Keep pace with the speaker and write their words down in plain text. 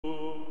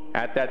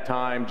At that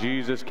time,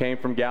 Jesus came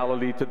from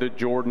Galilee to the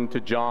Jordan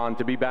to John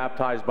to be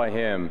baptized by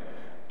him.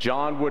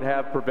 John would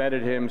have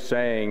prevented him,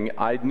 saying,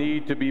 I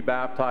need to be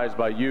baptized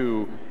by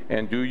you,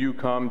 and do you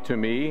come to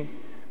me?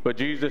 But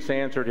Jesus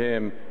answered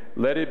him,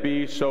 let it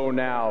be so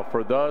now,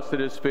 for thus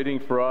it is fitting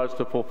for us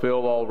to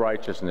fulfill all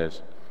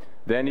righteousness.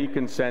 Then he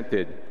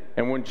consented.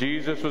 And when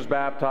Jesus was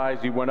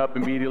baptized, he went up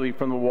immediately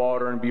from the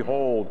water, and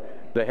behold,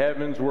 the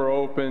heavens were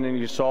opened, and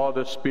he saw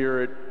the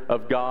Spirit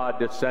of God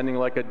descending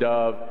like a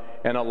dove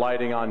and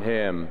alighting on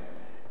him.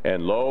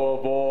 And lo,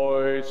 a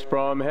voice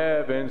from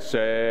heaven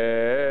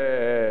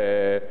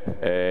saying,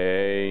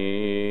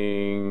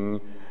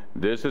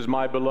 this is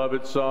my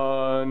beloved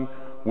Son,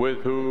 with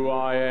whom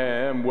I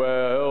am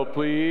well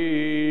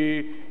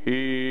pleased. Peace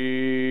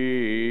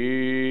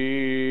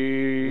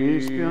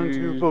be unto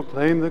you,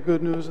 proclaim the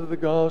good news of the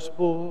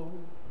gospel.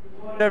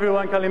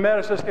 Everyone,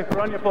 kalimera σας και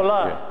χρόνια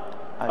πολλά.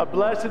 A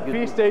blessed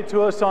feast day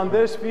to us on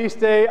this feast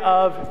day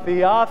of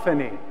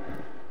Theophany.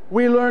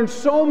 We learn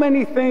so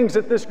many things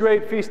at this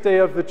great feast day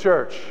of the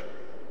church,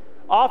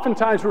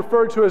 oftentimes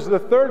referred to as the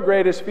third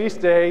greatest feast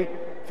day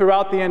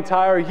throughout the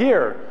entire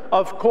year.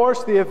 Of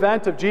course, the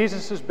event of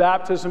Jesus'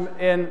 baptism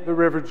in the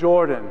River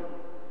Jordan.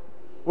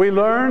 We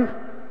learn,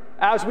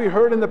 as we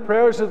heard in the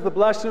prayers of the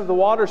blessing of the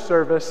water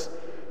service,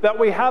 that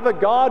we have a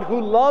God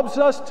who loves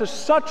us to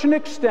such an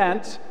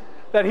extent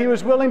that he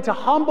was willing to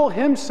humble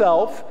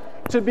himself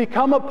to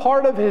become a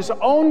part of his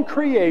own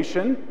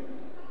creation,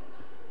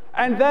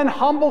 and then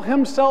humble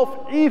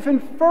himself even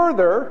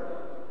further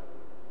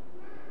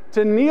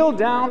to kneel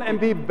down and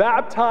be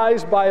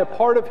baptized by a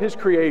part of his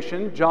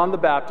creation, John the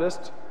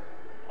Baptist,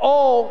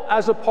 all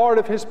as a part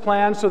of his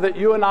plan so that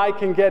you and I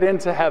can get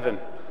into heaven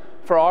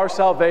for our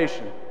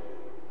salvation.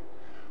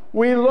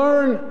 We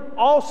learn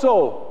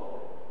also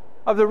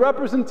of the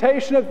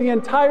representation of the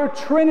entire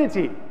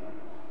Trinity,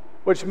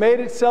 which made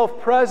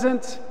itself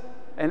present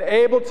and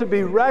able to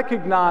be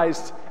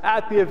recognized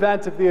at the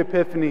event of the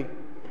Epiphany.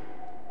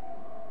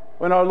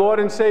 When our Lord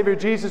and Savior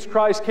Jesus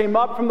Christ came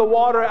up from the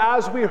water,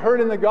 as we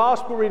heard in the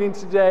gospel reading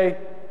today,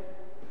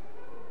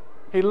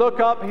 he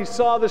looked up, he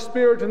saw the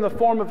Spirit in the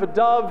form of a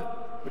dove,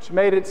 which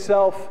made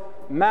itself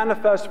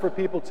manifest for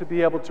people to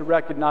be able to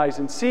recognize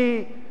and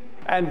see.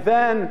 And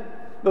then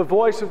the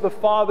voice of the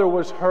Father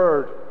was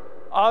heard,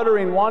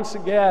 uttering once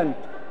again,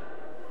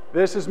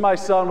 this is my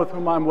Son with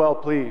whom I'm well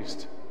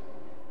pleased.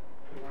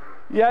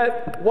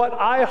 Yet, what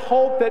I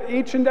hope that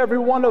each and every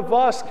one of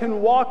us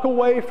can walk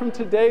away from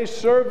today's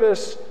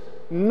service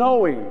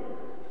knowing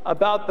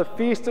about the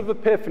Feast of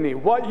Epiphany,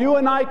 what you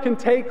and I can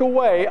take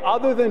away,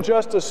 other than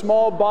just a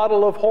small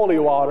bottle of holy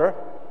water,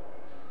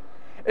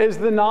 is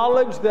the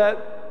knowledge that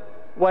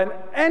when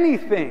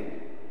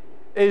anything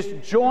is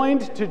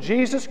joined to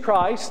Jesus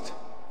Christ,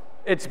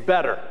 it's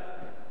better.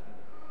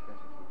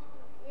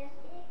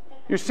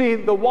 You see,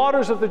 the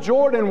waters of the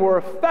Jordan were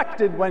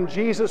affected when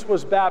Jesus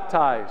was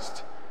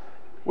baptized.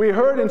 We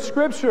heard in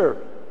Scripture,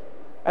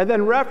 and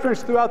then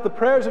referenced throughout the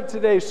prayers of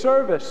today's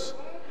service,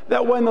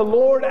 that when the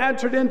Lord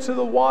entered into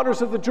the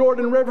waters of the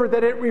Jordan River,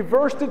 that it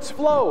reversed its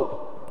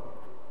flow.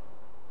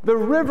 The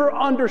river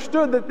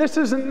understood that this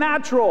isn't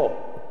natural.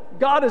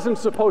 God isn't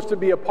supposed to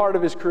be a part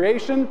of his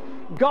creation.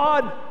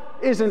 God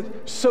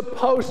isn't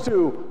supposed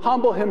to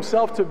humble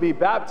himself to be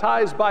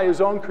baptized by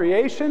his own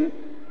creation.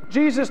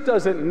 Jesus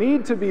doesn't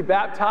need to be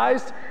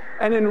baptized.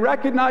 And in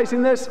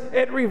recognizing this,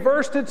 it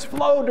reversed its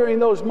flow during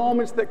those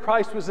moments that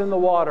Christ was in the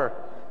water.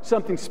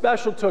 Something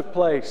special took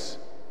place.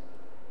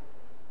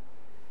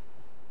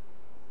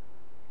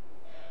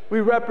 We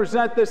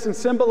represent this and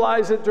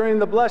symbolize it during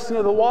the blessing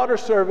of the water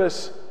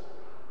service,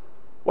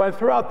 when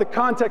throughout the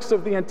context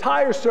of the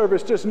entire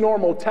service, just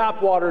normal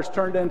tap water is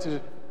turned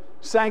into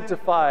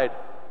sanctified,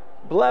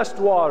 blessed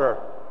water.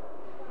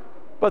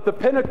 But the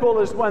pinnacle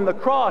is when the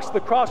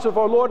cross of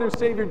our Lord and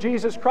Savior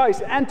Jesus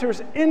Christ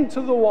enters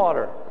into the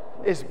water,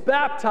 is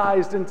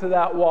baptized into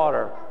that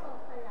water.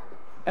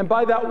 And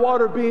by that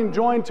water being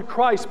joined to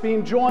Christ,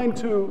 being joined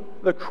to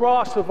the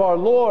cross of our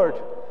Lord,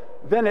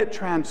 then it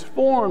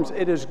transforms.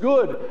 It is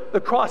good. The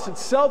cross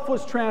itself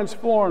was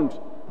transformed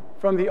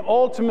from the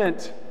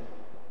ultimate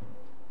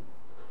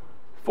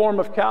form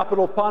of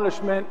capital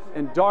punishment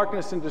and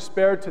darkness and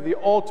despair to the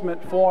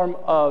ultimate form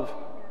of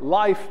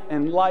life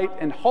and light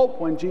and hope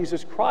when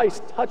Jesus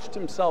Christ touched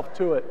himself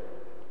to it.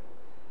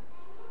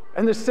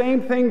 And the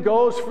same thing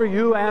goes for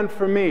you and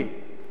for me.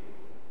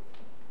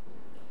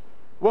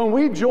 When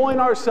we join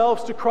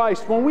ourselves to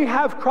Christ, when we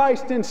have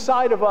Christ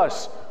inside of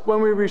us,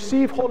 when we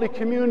receive Holy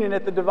Communion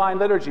at the Divine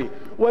Liturgy,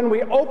 when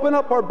we open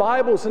up our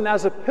Bibles and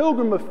as a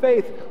pilgrim of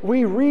faith,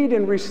 we read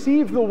and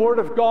receive the Word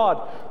of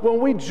God, when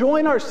we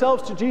join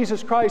ourselves to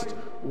Jesus Christ,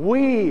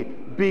 we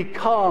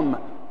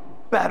become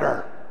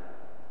better.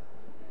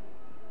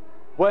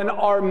 When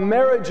our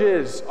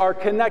marriages are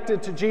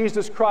connected to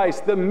Jesus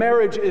Christ, the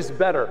marriage is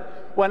better.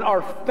 When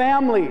our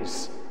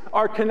families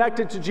are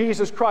connected to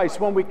Jesus Christ,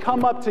 when we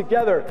come up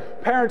together,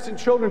 parents and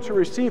children, to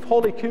receive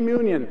Holy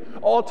Communion,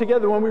 all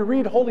together, when we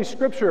read Holy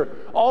Scripture,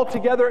 all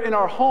together in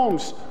our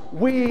homes,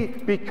 we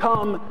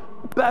become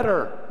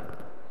better.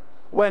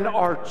 When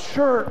our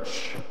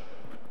church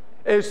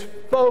is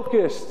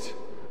focused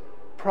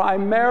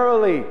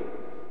primarily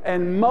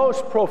and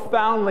most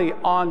profoundly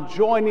on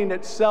joining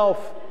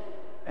itself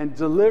and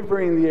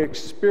delivering the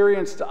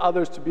experience to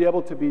others to be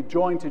able to be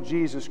joined to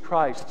Jesus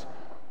Christ,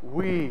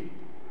 we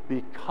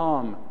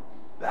become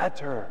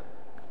better.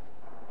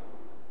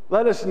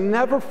 Let us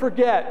never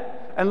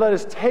forget, and let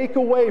us take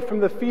away from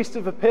the Feast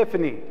of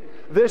Epiphany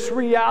this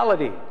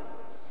reality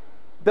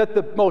that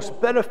the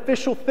most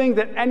beneficial thing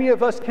that any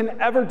of us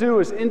can ever do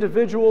as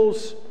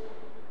individuals,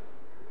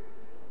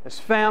 as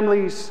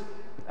families,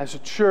 as a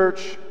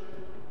church,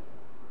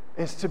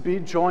 is to be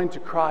joined to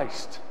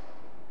Christ.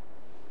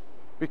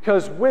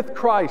 Because with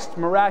Christ,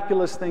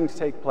 miraculous things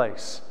take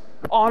place.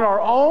 On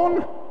our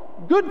own,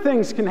 good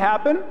things can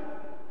happen,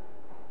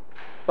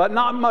 but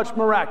not much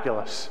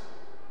miraculous.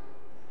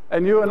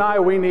 And you and I,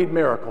 we need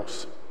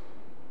miracles.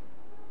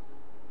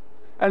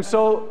 And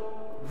so,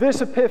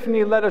 this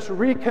Epiphany, let us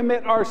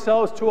recommit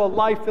ourselves to a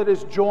life that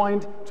is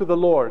joined to the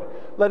Lord.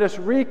 Let us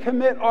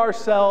recommit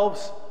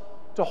ourselves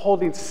to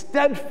holding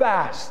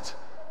steadfast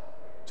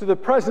to the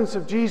presence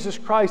of Jesus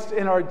Christ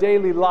in our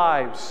daily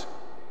lives.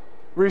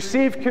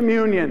 Receive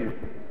communion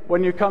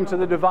when you come to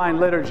the divine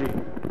liturgy.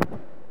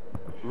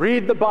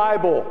 Read the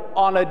Bible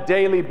on a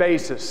daily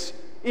basis,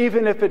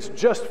 even if it's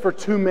just for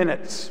 2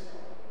 minutes.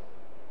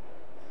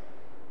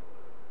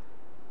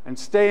 And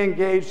stay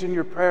engaged in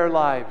your prayer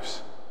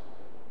lives.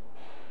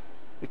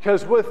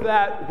 Because with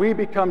that, we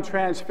become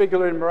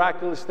transfigured and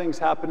miraculous things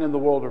happen in the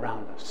world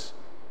around us.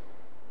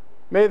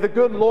 May the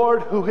good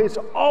Lord, who is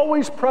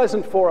always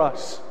present for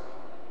us,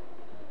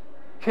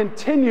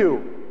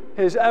 continue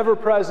his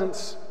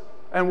ever-presence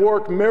and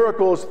work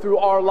miracles through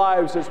our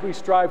lives as we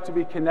strive to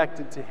be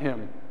connected to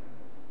him.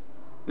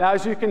 Now,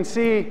 as you can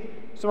see,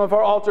 some of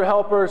our altar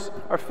helpers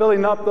are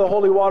filling up the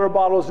holy water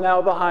bottles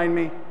now behind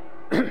me.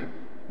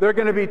 They're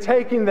going to be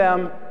taking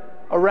them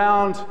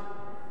around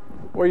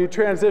where you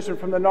transition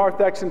from the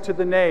narthex into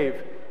the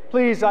nave.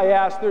 Please, I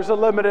ask, there's a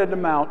limited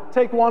amount.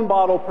 Take 1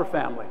 bottle per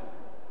family,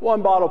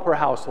 1 bottle per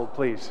household,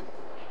 please.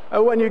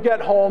 And when you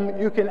get home,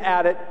 you can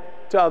add it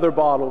to other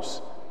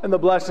bottles, and the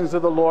blessings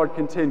of the Lord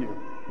continue.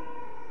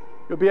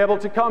 You'll be able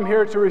to come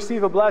here to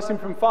receive a blessing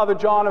from Father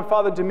John and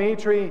Father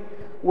Dimitri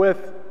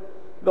with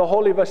the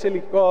Holy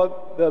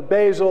Basilico, the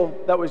basil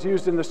that was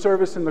used in the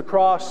service and the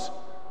cross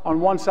on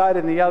one side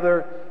and the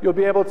other. You'll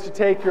be able to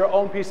take your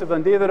own piece of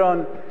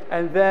andiveron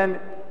and then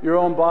your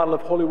own bottle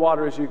of holy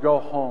water as you go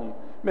home.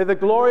 May the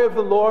glory of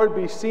the Lord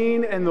be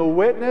seen in the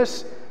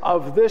witness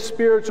of this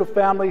spiritual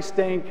family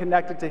staying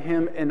connected to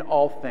him in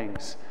all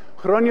things.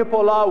 Chronia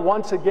Pola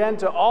once again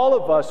to all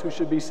of us who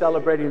should be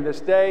celebrating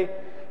this day.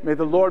 May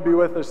the Lord be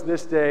with us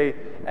this day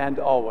and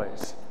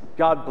always.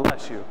 God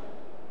bless you.